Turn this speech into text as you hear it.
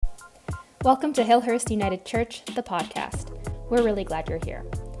Welcome to Hillhurst United Church, the podcast. We're really glad you're here.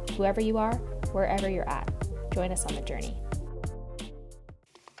 Whoever you are, wherever you're at, join us on the journey.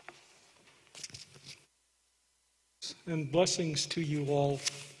 And blessings to you all.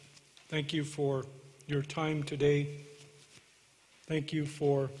 Thank you for your time today. Thank you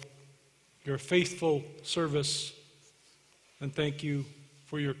for your faithful service. And thank you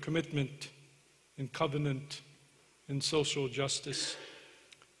for your commitment in covenant and social justice.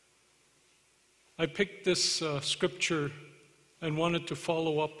 I picked this scripture and wanted to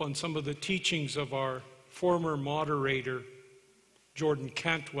follow up on some of the teachings of our former moderator, Jordan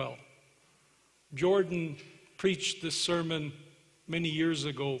Cantwell. Jordan preached this sermon many years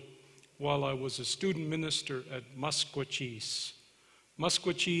ago while I was a student minister at Musquecheese.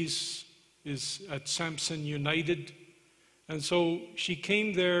 Musquecheese is at Samson United, and so she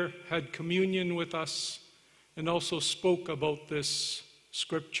came there, had communion with us, and also spoke about this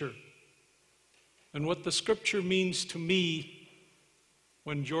scripture. And what the scripture means to me,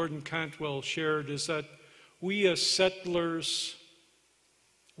 when Jordan Cantwell shared, is that we as settlers,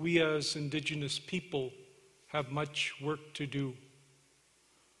 we as Indigenous people, have much work to do.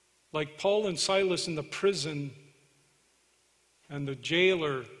 Like Paul and Silas in the prison and the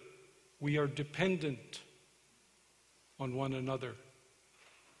jailer, we are dependent on one another.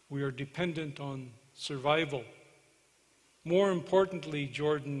 We are dependent on survival. More importantly,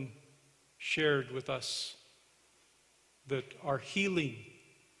 Jordan shared with us that our healing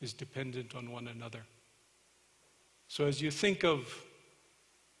is dependent on one another. So as you think of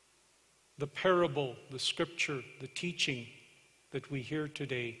the parable, the scripture, the teaching that we hear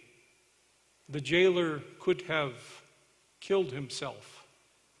today, the jailer could have killed himself.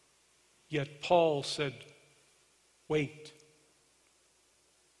 Yet Paul said, wait,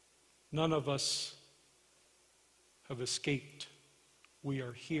 none of us have escaped. We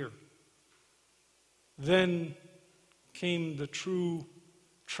are here. Then came the true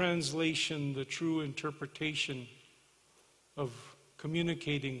translation, the true interpretation of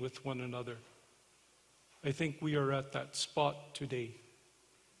communicating with one another. I think we are at that spot today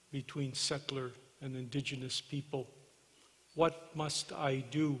between settler and Indigenous people. What must I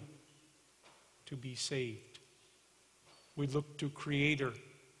do to be saved? We look to Creator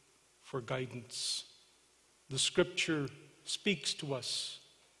for guidance. The scripture speaks to us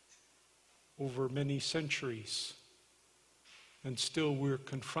over many centuries, and still we're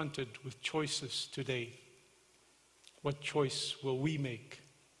confronted with choices today. What choice will we make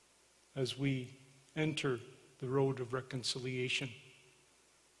as we enter the road of reconciliation?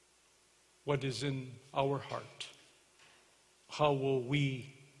 What is in our heart? How will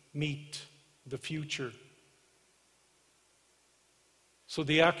we meet the future? So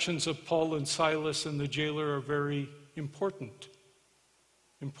the actions of Paul and Silas and the jailer are very important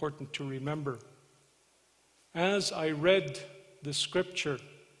to remember. As I read the scripture,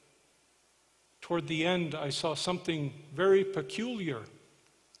 toward the end I saw something very peculiar,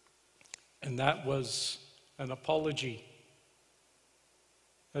 and that was an apology.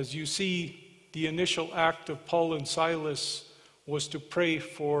 As you see, the initial act of Paul and Silas was to pray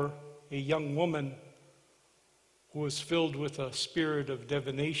for a young woman who was filled with a spirit of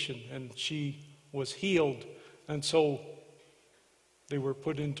divination, and she was healed, and so they were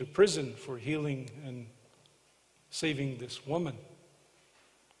put into prison for healing and saving this woman.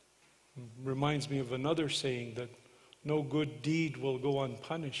 It reminds me of another saying that no good deed will go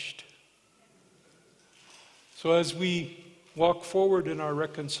unpunished. So as we walk forward in our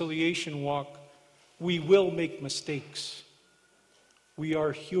reconciliation walk, we will make mistakes. We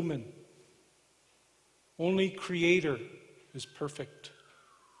are human. Only Creator is perfect.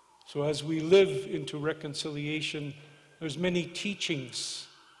 So as we live into reconciliation, there's many teachings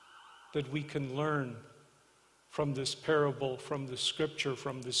that we can learn from this parable, from this scripture,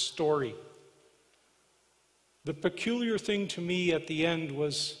 from this story. The peculiar thing to me at the end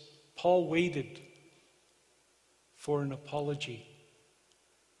was Paul waited for an apology.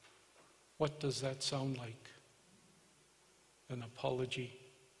 What does that sound like? An apology.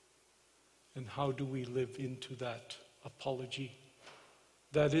 And how do we live into that apology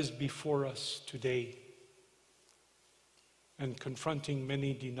that is before us today and confronting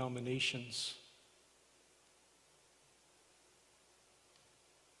many denominations?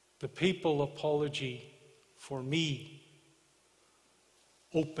 The papal apology, for me,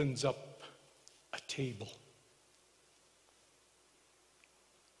 opens up a table.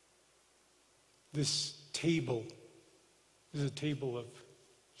 This table is a table of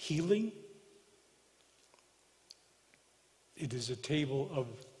healing. It is a table of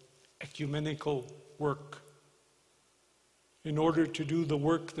ecumenical work In order to do the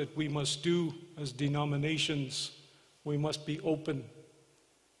work that we must do as denominations, we must be open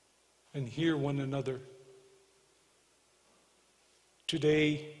and hear one another.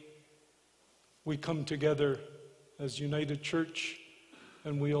 Today, we come together as United Church,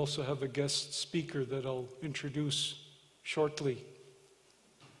 and we also have a guest speaker that I'll introduce shortly.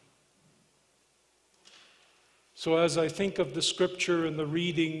 So as I think of the scripture and the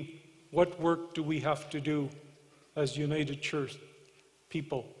reading, what work do we have to do as United Church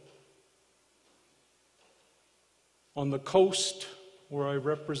people? On the coast, where I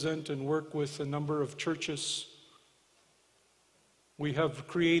represent and work with a number of churches, we have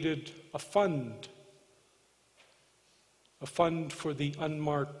created a fund for the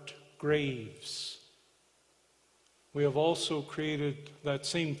unmarked graves. We have also created that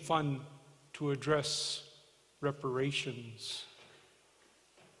same fund to address reparations.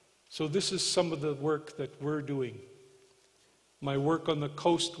 So this is some of the work that we're doing. My work on the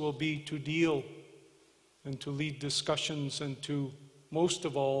coast will be to deal and to lead discussions and to, most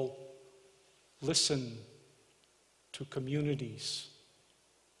of all, listen to communities.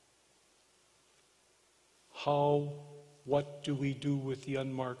 What do we do with the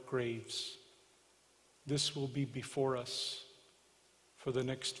unmarked graves? This will be before us for the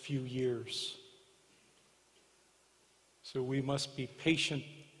next few years. So we must be patient,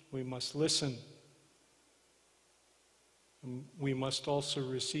 we must listen, and we must also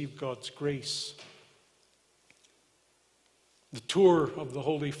receive God's grace. The tour of the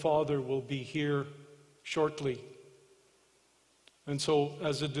Holy Father will be here shortly. And so,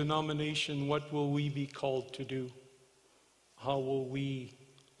 as a denomination, what will we be called to do? How will we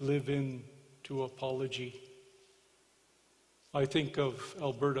live into apology? I think of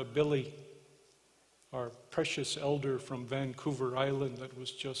Alberta Billy, our precious elder from Vancouver Island that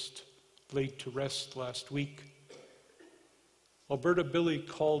was just laid to rest last week. Alberta Billy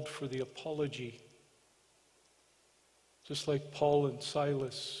called for the apology, just like Paul and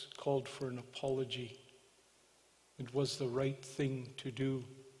Silas called for an apology. It was the right thing to do.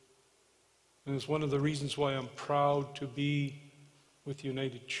 And it's one of the reasons why I'm proud to be with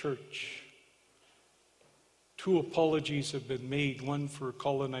United Church. 2 apologies have been made, one for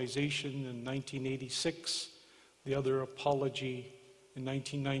colonization in 1986, the other apology in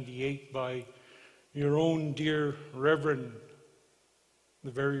 1998 by your own dear Reverend,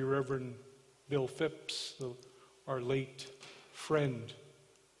 the very Reverend Bill Phipps, our late friend,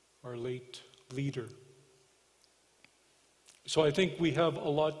 our late leader. So I think we have a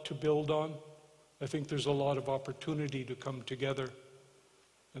lot to build on. I think there's a lot of opportunity to come together.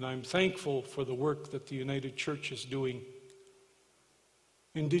 And I'm thankful for the work that the United Church is doing.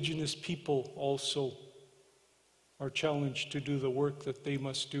 Indigenous people also are challenged to do the work that they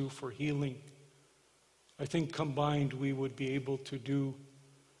must do for healing. I think combined we would be able to do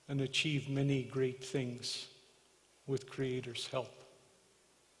and achieve many great things with Creator's help.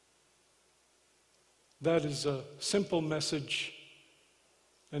 That is a simple message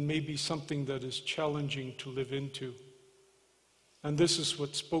and maybe something that is challenging to live into. And this is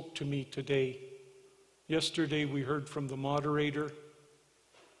what spoke to me today. Yesterday we heard from the moderator.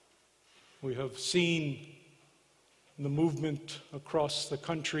 We have seen the movement across the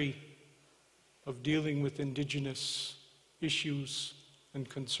country of dealing with Indigenous issues and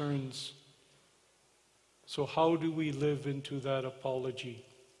concerns. So how do we live into that apology?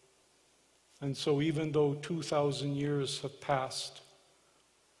 And so even though 2,000 years have passed,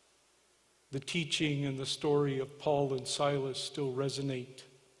 the teaching and the story of Paul and Silas still resonate.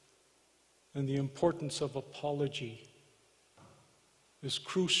 And the importance of apology is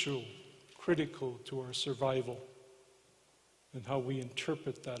crucial, critical to our survival and how we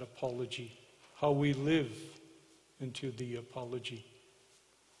interpret that apology, how we live into the apology.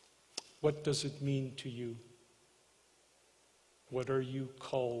 What does it mean to you? What are you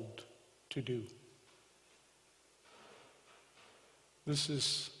called to do? This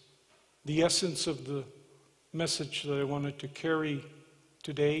is the essence of the message that I wanted to carry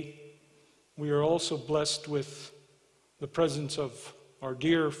today. We are also blessed with the presence of our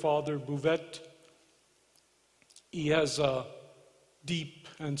dear Father Bouvet. He has a deep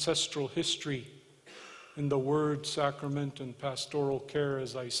ancestral history in the Word, Sacrament, and pastoral care.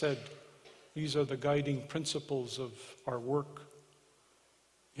 As I said, these are the guiding principles of our work.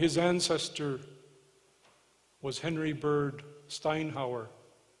 His ancestor was Henry Bird Steinhauer,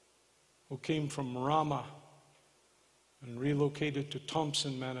 who came from Rama and relocated to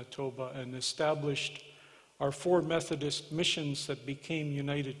Thompson, Manitoba, and established our 4 Methodist missions that became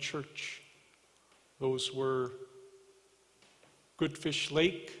United Church. Those were Goodfish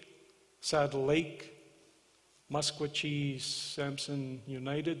Lake, Saddle Lake, Musqueam, Sampson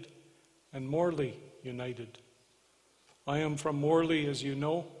United, and Morley United. I am from Morley, as you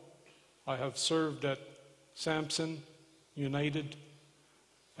know. I have served at Sampson United,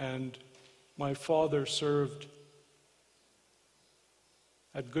 and my father served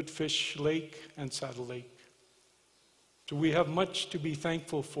at Goodfish Lake and Saddle Lake. So we have much to be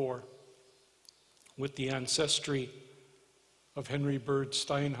thankful for with the ancestry of Henry Bird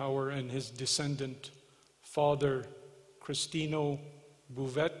Steinhauer and his descendant, Father Cristino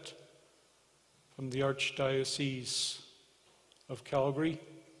Bouvet, from the Archdiocese of Calgary.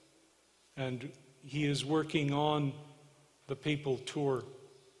 And he is working on the papal tour.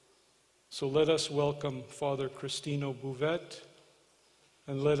 So let us welcome Father Cristino Bouvet,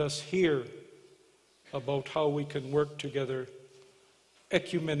 and let us hear about how we can work together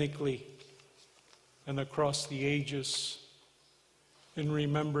ecumenically and across the ages in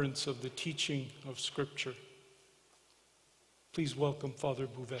remembrance of the teaching of Scripture. Please welcome Father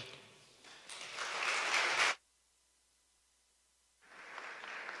Bouvet.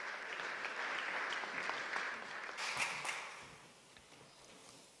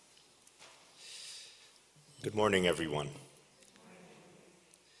 Good morning, everyone.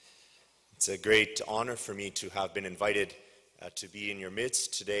 It's a great honor for me to have been invited to be in your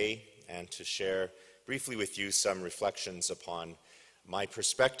midst today and to share briefly with you some reflections upon my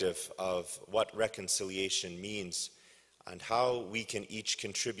perspective of what reconciliation means and how we can each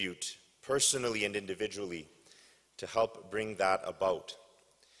contribute personally and individually to help bring that about.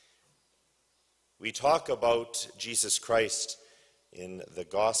 We talk about Jesus Christ in the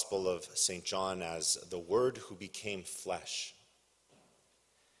Gospel of St. John as the Word who became flesh.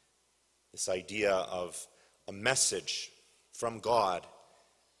 This idea of a message from God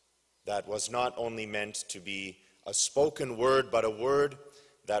that was not only meant to be a spoken word, but a word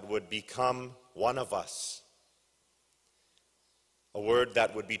that would become one of us. A word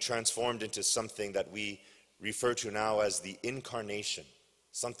that would be transformed into something that we refer to now as the incarnation,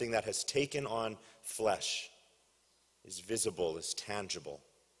 something that has taken on flesh, is visible, is tangible.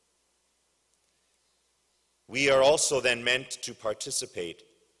 We are also then meant to participate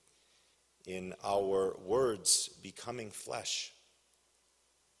in our words becoming flesh.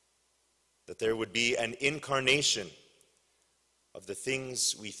 That there would be an incarnation of the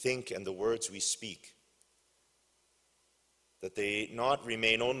things we think and the words we speak. That they not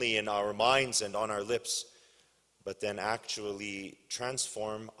remain only in our minds and on our lips, but then actually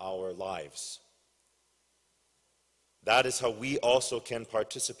transform our lives. That is how we also can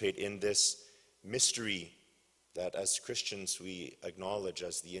participate in this mystery that as Christians we acknowledge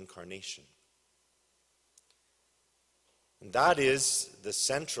as the incarnation. And that is the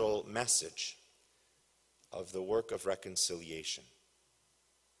central message of the work of reconciliation.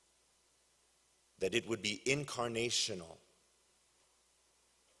 That it would be incarnational.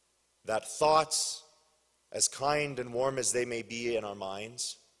 That thoughts, as kind and warm as they may be in our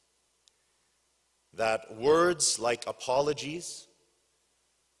minds, that words like apologies,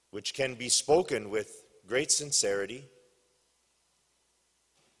 which can be spoken with great sincerity,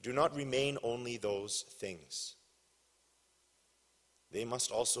 do not remain only those things. They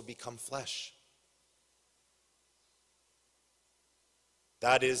must also become flesh.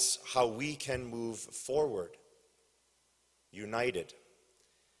 That is how we can move forward, united.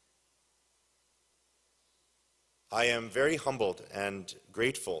 I am very humbled and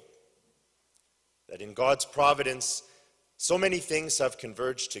grateful that in God's providence, so many things have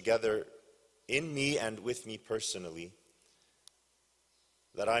converged together in me and with me personally,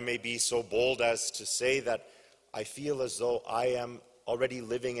 that I may be so bold as to say that I feel as though I am already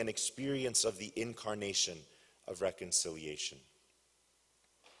living an experience of the incarnation of reconciliation.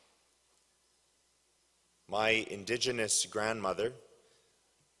 My indigenous grandmother,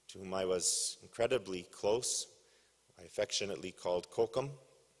 to whom I was incredibly close, I affectionately called Kokum,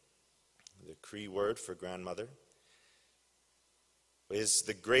 the Cree word for grandmother, is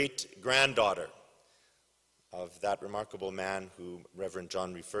the great-granddaughter of that remarkable man who Reverend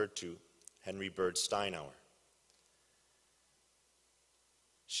John referred to, Henry Bird Steinhauer.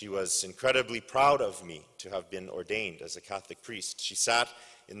 She was incredibly proud of me to have been ordained as a Catholic priest. She sat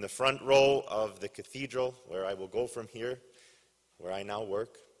in the front row of the cathedral where I will go from here, where I now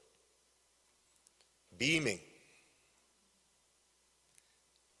work, beaming,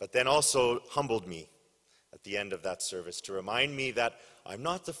 but then also humbled me at the end of that service to remind me that I'm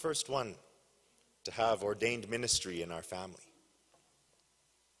not the first one to have ordained ministry in our family.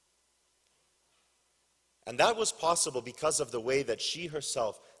 And that was possible because of the way that she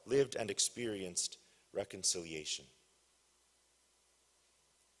herself lived and experienced reconciliation.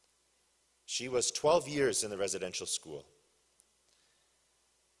 She was 12 years in the residential school.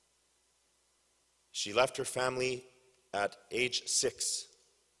 She left her family at age 6.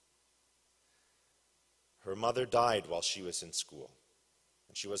 Her mother died while she was in school,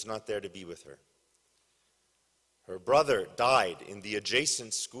 and she was not there to be with her. Her brother died in the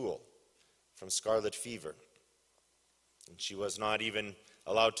adjacent school from scarlet fever, and she was not even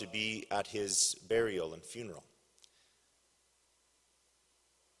allowed to be at his burial and funeral.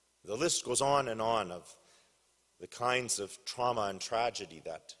 The list goes on and on of the kinds of trauma and tragedy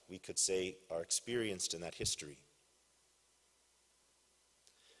that we could say are experienced in that history.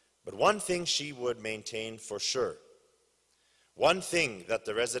 But one thing she would maintain for sure, one thing that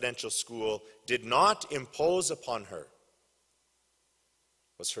the residential school did not impose upon her,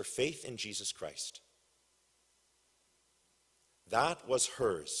 was her faith in Jesus Christ. That was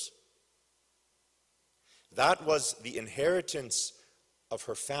hers. That was the inheritance of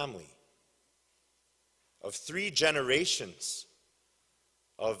her family, of 3 generations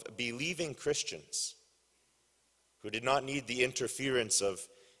of believing Christians who did not need the interference of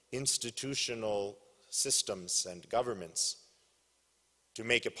institutional systems and governments to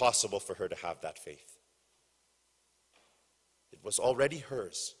make it possible for her to have that faith. It was already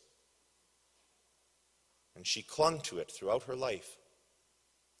hers, and she clung to it throughout her life.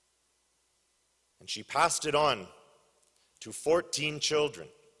 And she passed it on to 14 children,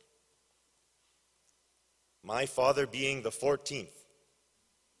 my father being the 14th.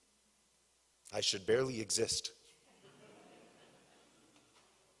 I should barely exist.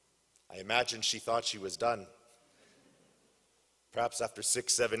 I imagine she thought she was done, perhaps after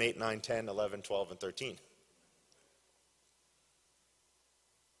 6, 7, 8, 9, 10, 11, 12, and 13.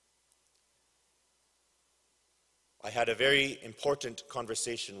 I had a very important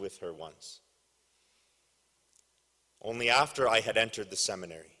conversation with her once, only after I had entered the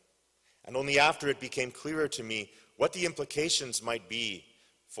seminary, and only after it became clearer to me what the implications might be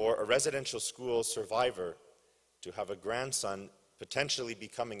for a residential school survivor to have a grandson potentially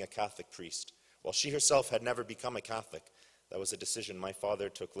becoming a Catholic priest. While she herself had never become a Catholic, that was a decision my father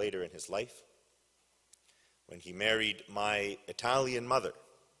took later in his life when he married my Italian mother.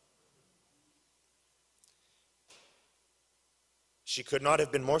 She could not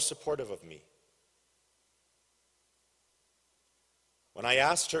have been more supportive of me. When I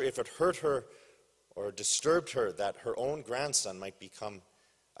asked her if it hurt her or disturbed her that her own grandson might become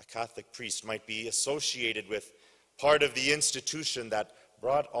a Catholic priest, might be associated with part of the institution that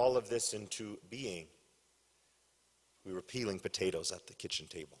brought all of this into being, we were peeling potatoes at the kitchen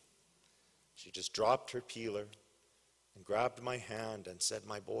table. She just dropped her peeler and grabbed my hand and said,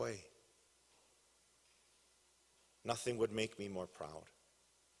 "My boy, nothing would make me more proud.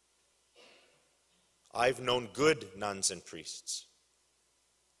 I've known good nuns and priests,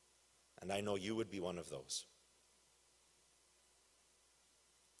 and I know you would be one of those."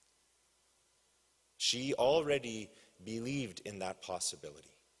 She already believed in that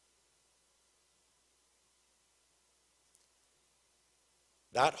possibility.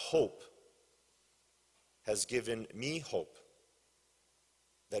 That hope has given me hope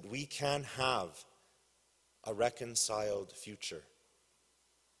that we can have a reconciled future.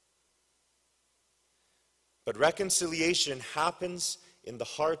 But reconciliation happens in the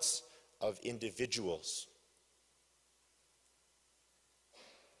hearts of individuals.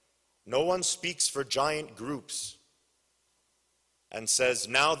 No one speaks for giant groups and says,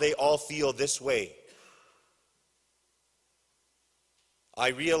 now they all feel this way. I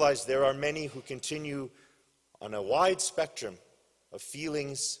realize there are many who continue on a wide spectrum of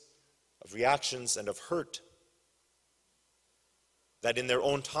feelings, of reactions, and of hurt that in their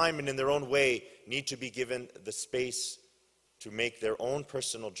own time and in their own way need to be given the space to make their own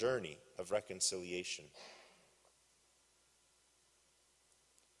personal journey of reconciliation.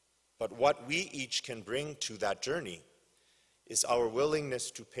 But what we each can bring to that journey is our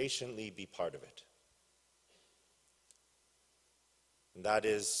willingness to patiently be part of it. And that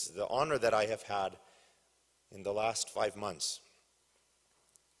is the honor that I have had in the last 5 months,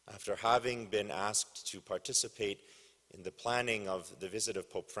 after having been asked to participate in the planning of the visit of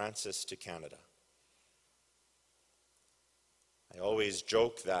Pope Francis to Canada. I always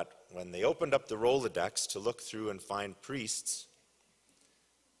joke that when they opened up the Rolodex to look through and find priests,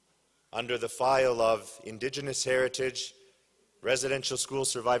 under the file of Indigenous heritage, residential school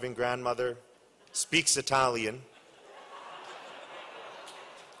surviving grandmother, speaks Italian,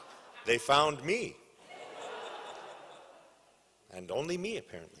 they found me. And only me,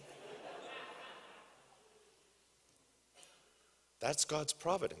 apparently. That's God's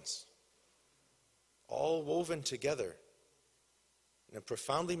providence, all woven together in a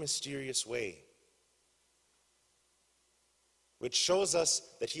profoundly mysterious way, which shows us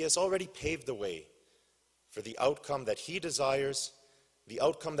that he has already paved the way for the outcome that he desires, the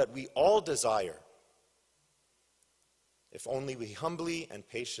outcome that we all desire, if only we humbly and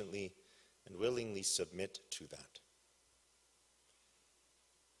patiently and willingly submit to that.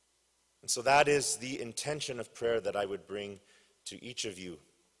 And so that is the intention of prayer that I would bring to each of you,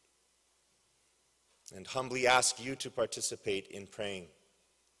 and humbly ask you to participate in praying,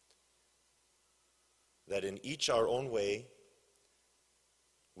 that in each our own way,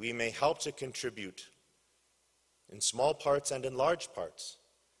 we may help to contribute in small parts and in large parts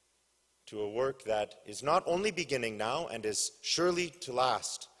to a work that is not only beginning now and is surely to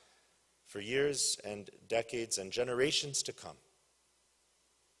last for years and decades and generations to come,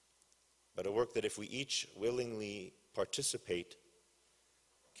 but a work that if we each willingly participate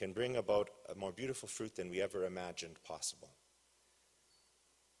can bring about a more beautiful fruit than we ever imagined possible.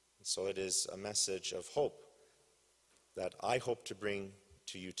 And so it is a message of hope that I hope to bring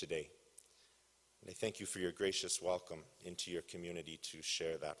to you today. And I thank you for your gracious welcome into your community to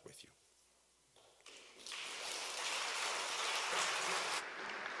share that with you.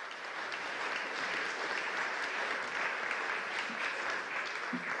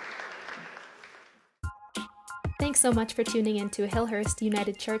 Thanks so much for tuning in to Hillhurst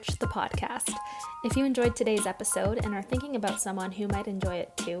United Church, the podcast. If you enjoyed today's episode and are thinking about someone who might enjoy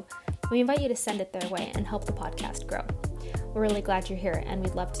it too, we invite you to send it their way and help the podcast grow. We're really glad you're here, and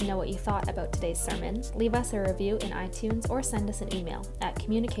we'd love to know what you thought about today's sermon. Leave us a review in iTunes or send us an email at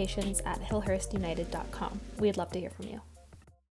communications@hillhurstunited.com. We'd love to hear from you.